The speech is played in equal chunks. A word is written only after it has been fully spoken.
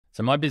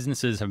So my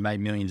businesses have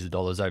made millions of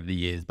dollars over the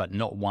years, but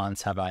not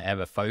once have I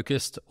ever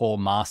focused or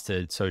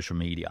mastered social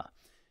media.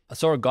 I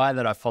saw a guy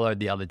that I followed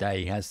the other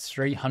day. He has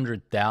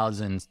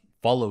 300,000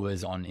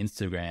 followers on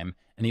Instagram,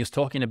 and he was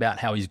talking about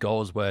how his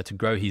goals were to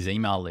grow his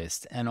email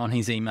list. And on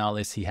his email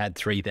list, he had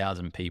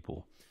 3,000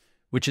 people,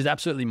 which is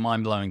absolutely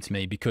mind-blowing to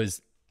me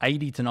because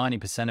 80 to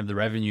 90% of the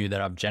revenue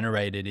that I've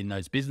generated in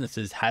those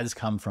businesses has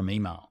come from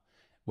email,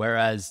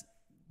 whereas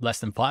less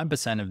than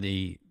 5% of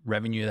the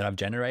revenue that I've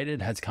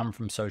generated has come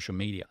from social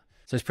media.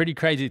 So it's pretty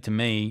crazy to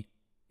me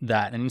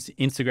that an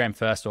Instagram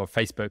first or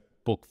Facebook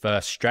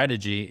first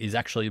strategy is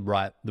actually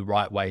the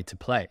right way to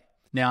play.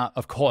 Now,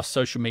 of course,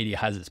 social media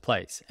has its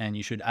place and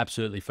you should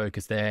absolutely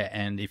focus there.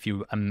 And if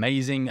you're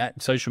amazing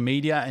at social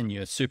media and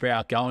you're super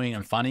outgoing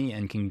and funny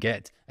and can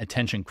get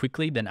attention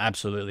quickly, then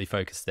absolutely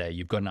focus there.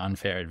 You've got an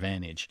unfair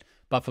advantage.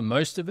 But for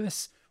most of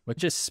us, we're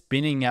just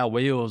spinning our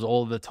wheels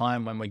all the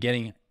time when we're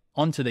getting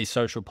onto these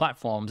social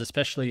platforms,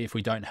 especially if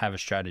we don't have a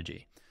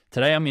strategy.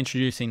 Today, I'm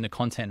introducing the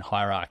content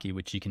hierarchy,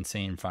 which you can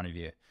see in front of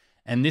you.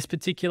 And this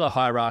particular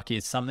hierarchy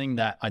is something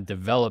that I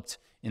developed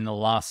in the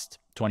last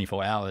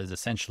 24 hours,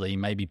 essentially.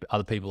 Maybe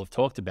other people have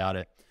talked about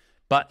it,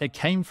 but it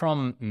came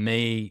from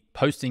me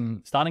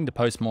starting to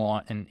post more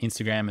on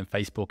Instagram and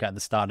Facebook at the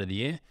start of the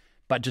year,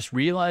 but just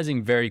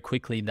realizing very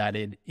quickly that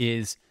it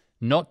is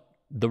not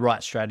the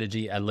right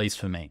strategy, at least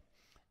for me.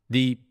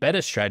 The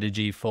better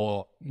strategy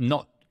for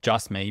not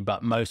just me,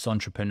 but most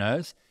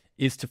entrepreneurs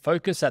is to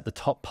focus at the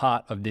top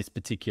part of this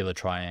particular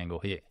triangle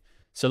here.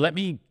 So let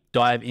me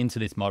dive into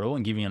this model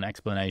and give you an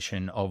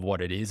explanation of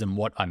what it is and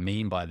what I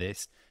mean by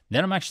this.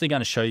 Then I'm actually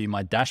going to show you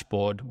my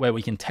dashboard where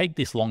we can take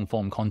this long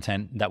form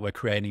content that we're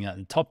creating at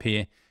the top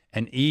here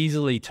and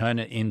easily turn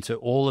it into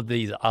all of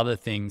these other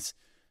things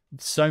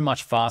so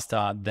much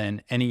faster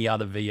than any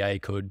other VA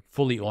could,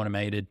 fully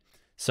automated,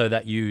 so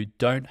that you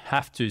don't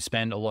have to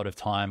spend a lot of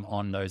time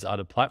on those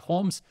other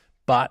platforms,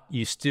 but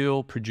you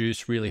still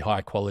produce really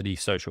high quality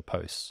social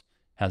posts.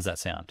 How's that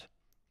sound?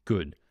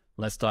 Good.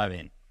 Let's dive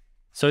in.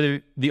 So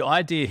the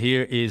idea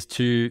here is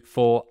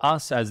for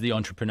us as the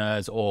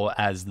entrepreneurs or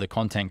as the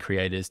content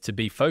creators to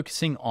be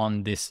focusing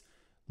on this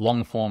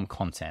long form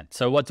content.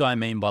 So what do I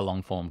mean by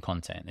long form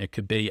content? It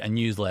could be a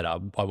newsletter.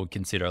 I would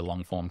consider a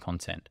long form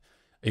content.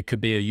 It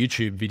could be a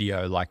YouTube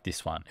video like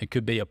this one. It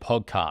could be a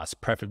podcast,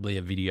 preferably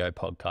a video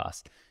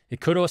podcast. It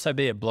could also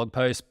be a blog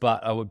post,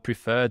 but I would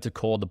prefer to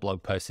call the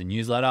blog post a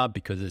newsletter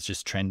because it's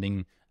just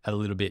trending a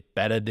little bit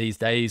better these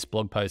days.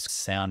 Blog posts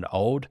sound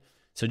old.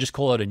 So just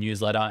call it a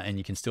newsletter and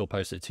you can still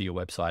post it to your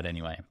website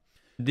anyway.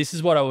 This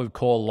is what I would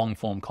call long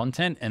form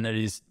content, and it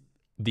is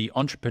the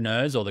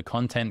entrepreneurs or the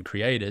content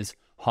creators'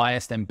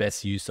 highest and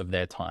best use of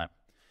their time.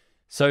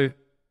 So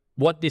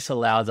what this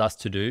allows us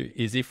to do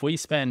is if we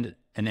spend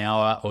an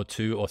hour or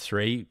 2 or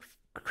 3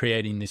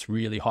 creating this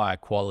really high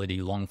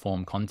quality long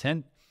form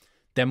content,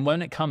 then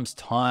when it comes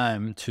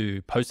time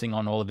to posting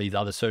on all of these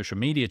other social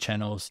media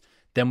channels,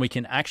 then we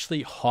can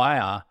actually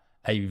hire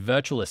a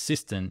virtual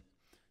assistant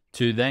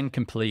to then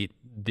complete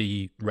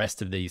the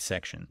rest of these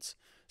sections.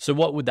 So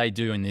what would they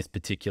do in this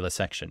particular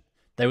section?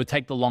 They would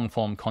take the long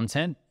form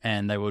content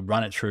and they would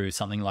run it through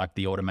something like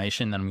the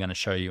automation that I'm going to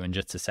show you in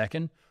just a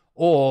second,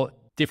 or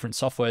different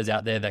softwares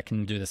out there that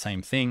can do the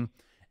same thing,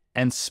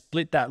 and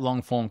split that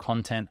long form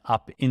content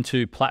up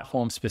into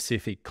platform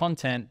specific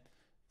content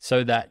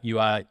so that you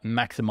are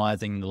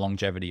maximizing the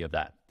longevity of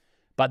that.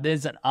 But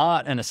there's an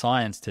art and a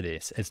science to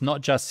this. It's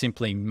not just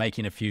simply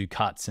making a few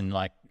cuts and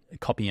like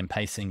copy and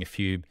pasting a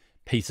few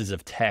pieces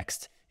of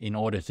text in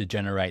order to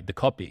generate the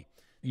copy.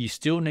 You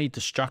still need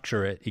to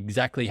structure it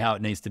exactly how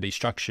it needs to be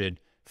structured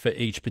for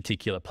each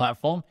particular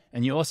platform.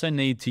 And you also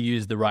need to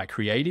use the right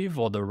creative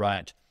or the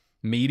right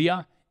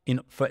media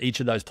for each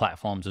of those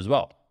platforms as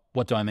well.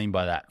 What do I mean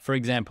by that? For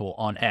example,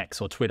 on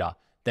X or Twitter,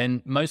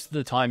 then most of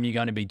the time you're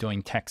going to be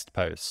doing text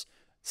posts,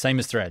 same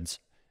as Threads.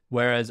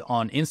 Whereas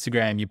on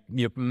Instagram,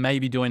 you're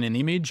maybe doing an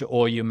image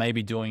or you may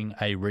be doing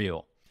a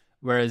reel.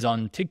 Whereas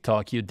on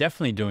TikTok, you're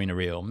definitely doing a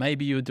reel.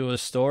 Maybe you'll do a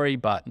story,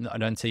 but I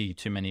don't see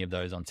too many of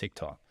those on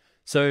TikTok.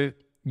 So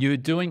you're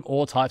doing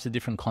all types of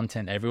different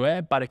content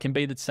everywhere, but it can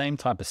be the same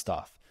type of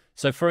stuff.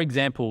 So for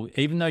example,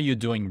 even though you're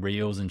doing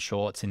reels and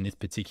shorts in this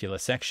particular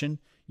section,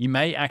 you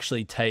may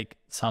actually take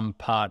some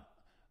part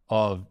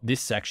of this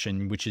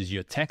section, which is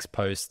your text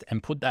post,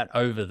 and put that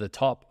over the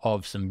top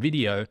of some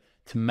video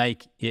to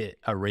make it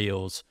a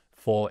reels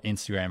for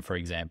Instagram, for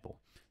example.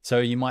 So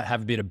you might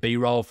have a bit of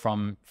B-roll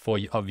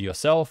of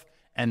yourself,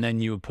 and then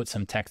you would put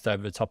some text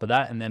over the top of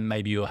that, and then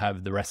maybe you'll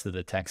have the rest of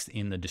the text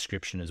in the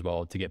description as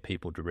well to get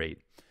people to read.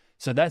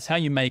 So that's how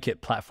you make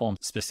it platform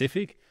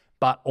specific,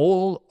 but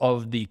all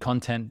of the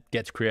content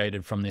gets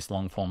created from this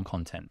long form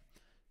content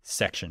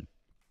section.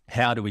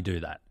 How do we do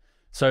that?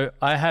 So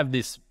I have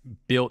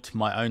built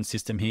my own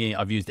system here.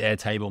 I've used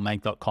Airtable,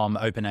 Make.com,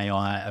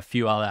 OpenAI, a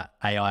few other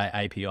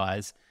AI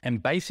APIs.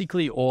 And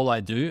basically all I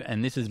do,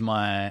 and this is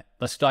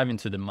let's dive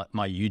into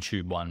my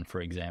YouTube one,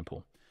 for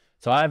example.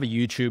 So I have a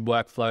YouTube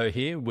workflow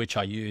here, which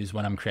I use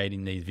when I'm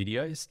creating these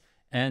videos.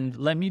 And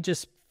let me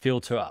just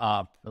filter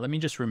up. Let me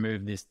just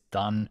remove this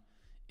done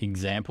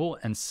example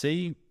and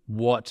see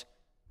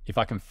if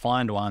I can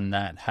find one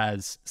that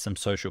has some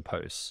social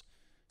posts.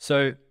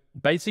 So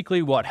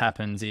basically what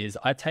happens is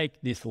I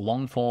take this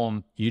long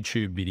form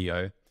YouTube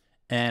video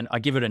and I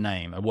give it a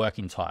name, a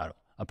working title.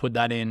 I put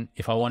that in.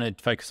 If I want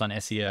to focus on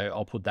SEO,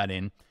 I'll put that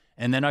in.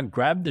 And then I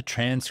grab the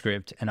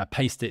transcript and I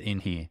paste it in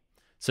here.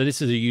 So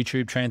this is a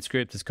YouTube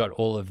transcript. It's got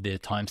all of the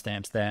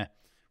timestamps there,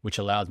 which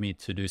allows me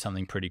to do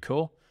something pretty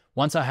cool.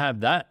 Once I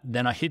have that,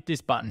 then I hit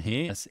this button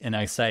here and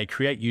I say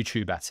create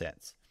YouTube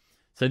assets.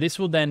 So this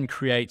will then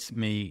create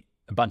me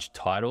a bunch of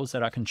titles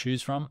that I can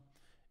choose from,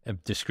 a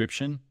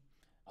description,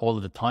 all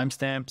of the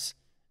timestamps,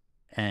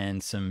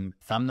 and some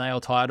thumbnail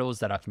titles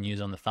that I can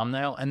use on the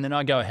thumbnail. And then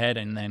I go ahead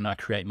and then I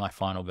create my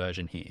final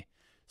version here.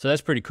 So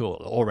that's pretty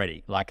cool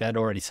already. Like that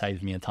already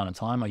saves me a ton of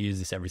time. I use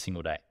this every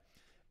single day,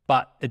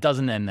 but it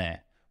doesn't end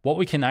there. What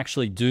we can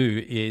actually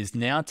do is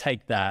now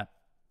take that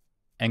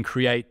and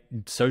create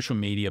social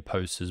media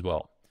posts as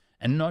well.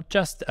 And not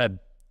just a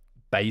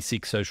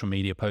basic social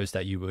media post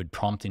that you would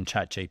prompt in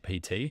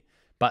ChatGPT,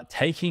 but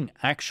taking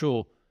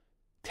actual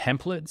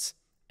templates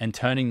and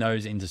turning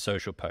those into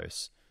social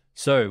posts.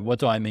 So what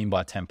do I mean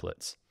by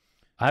templates?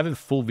 I have a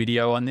full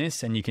video on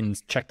this and you can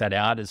check that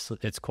out.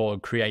 It's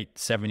called Create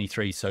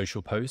 73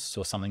 Social Posts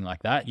or something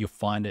like that. You'll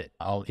find it.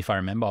 If I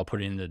remember, I'll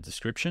put it in the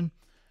description.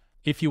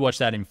 If you watch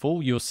that in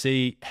full, you'll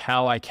see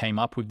how I came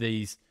up with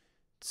these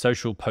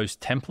social post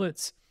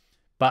templates.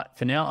 But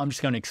for now, I'm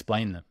just going to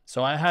explain them.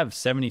 So I have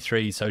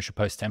 73 social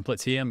post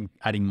templates here. I'm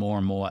adding more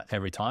and more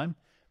every time.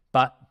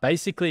 But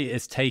basically,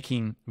 it's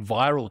taking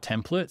viral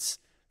templates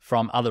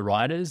from other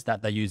writers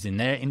that they use in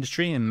their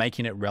industry and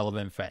making it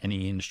relevant for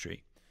any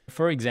industry.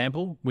 For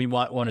example, we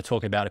might want to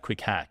talk about a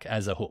quick hack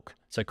as a hook.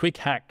 So quick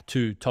hack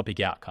to topic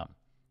outcome.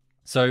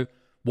 So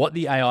what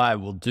the AI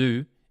will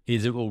do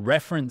is it will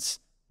reference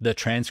the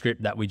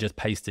transcript that we just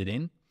pasted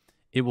in.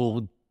 It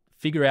will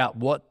figure out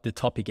what the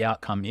topic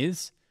outcome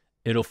is.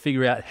 It'll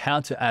figure out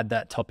how to add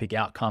that topic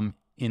outcome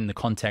in the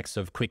context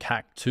of quick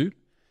hack 2.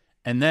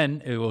 And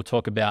then it will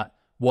talk about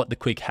what the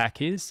quick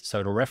hack is. So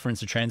it'll reference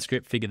the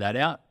transcript, figure that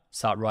out,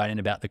 start writing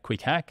about the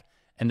quick hack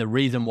and the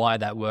reason why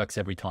that works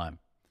every time.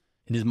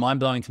 It is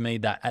mind-blowing to me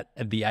that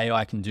the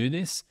AI can do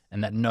this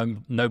and that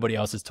nobody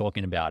else is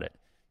talking about it.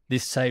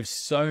 This saves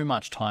so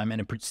much time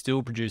and it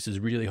still produces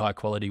really high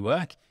quality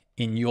work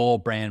in your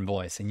brand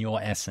voice, in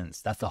your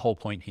essence. That's the whole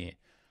point here.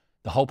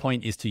 The whole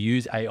point is to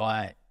use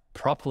AI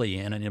properly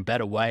and in a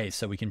better way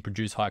so we can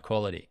produce high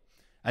quality.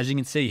 As you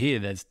can see here,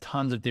 there's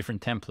tons of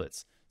different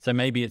templates. So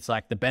maybe it's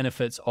like the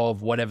benefits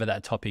of whatever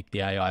that topic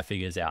the AI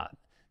figures out.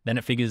 Then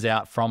it figures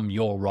out from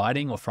your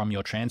writing or from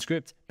your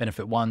transcript,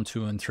 benefit 1,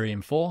 2, and 3,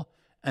 and 4,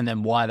 and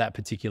then why that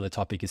particular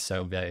topic is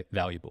so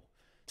valuable.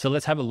 So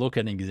let's have a look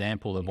at an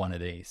example of one of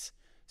these.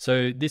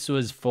 So this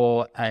was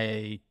for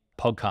a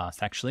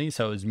podcast actually.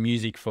 So it was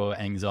music for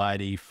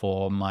anxiety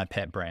for my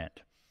pet brand.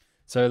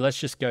 So let's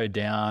just go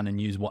down and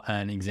use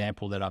an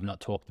example that I've not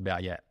talked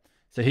about yet.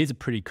 So here's a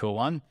pretty cool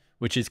one,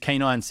 which is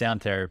canine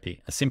sound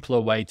therapy, a simpler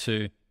way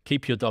to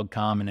keep your dog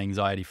calm and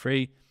anxiety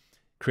free,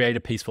 create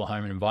a peaceful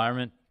home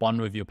environment,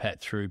 bond with your pet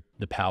through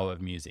the power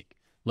of music.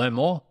 Learn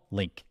more,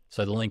 link.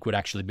 So the link would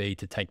actually be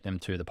to take them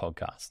to the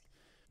podcast.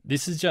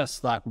 This is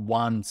just like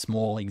one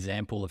small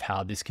example of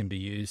how this can be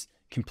used.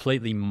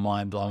 Completely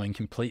mind-blowing,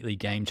 completely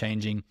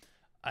game-changing.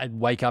 I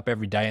wake up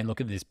every day and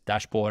look at this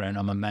dashboard and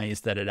I'm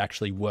amazed that it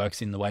actually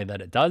works in the way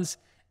that it does.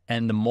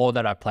 And the more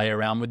that I play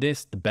around with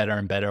this, the better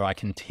and better I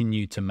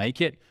continue to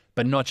make it.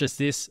 But not just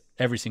this,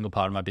 every single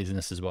part of my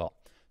business as well.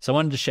 So I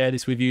wanted to share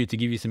this with you to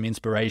give you some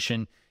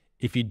inspiration.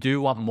 If you do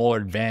want more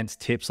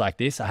advanced tips like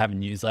this, I have a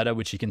newsletter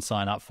which you can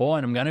sign up for.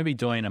 And I'm going to be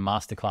doing a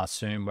masterclass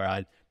soon where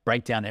I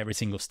break down every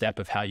single step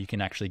of how you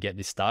can actually get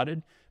this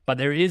started. But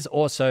there is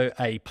also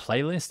a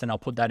playlist, and I'll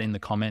put that in the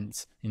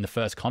comments, in the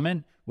first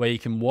comment, where you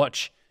can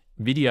watch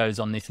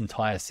videos on this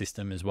entire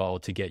system as well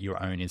to get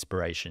your own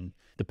inspiration.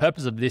 The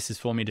purpose of this is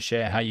for me to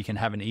share how you can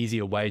have an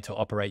easier way to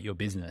operate your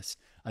business.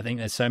 I think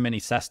there's so many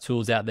SaaS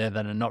tools out there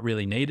that are not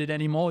really needed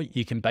anymore.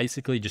 You can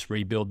basically just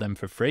rebuild them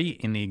for free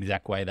in the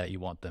exact way that you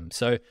want them.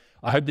 So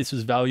I hope this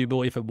was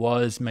valuable. If it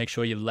was, make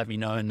sure you let me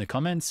know in the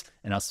comments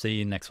and I'll see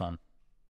you next one.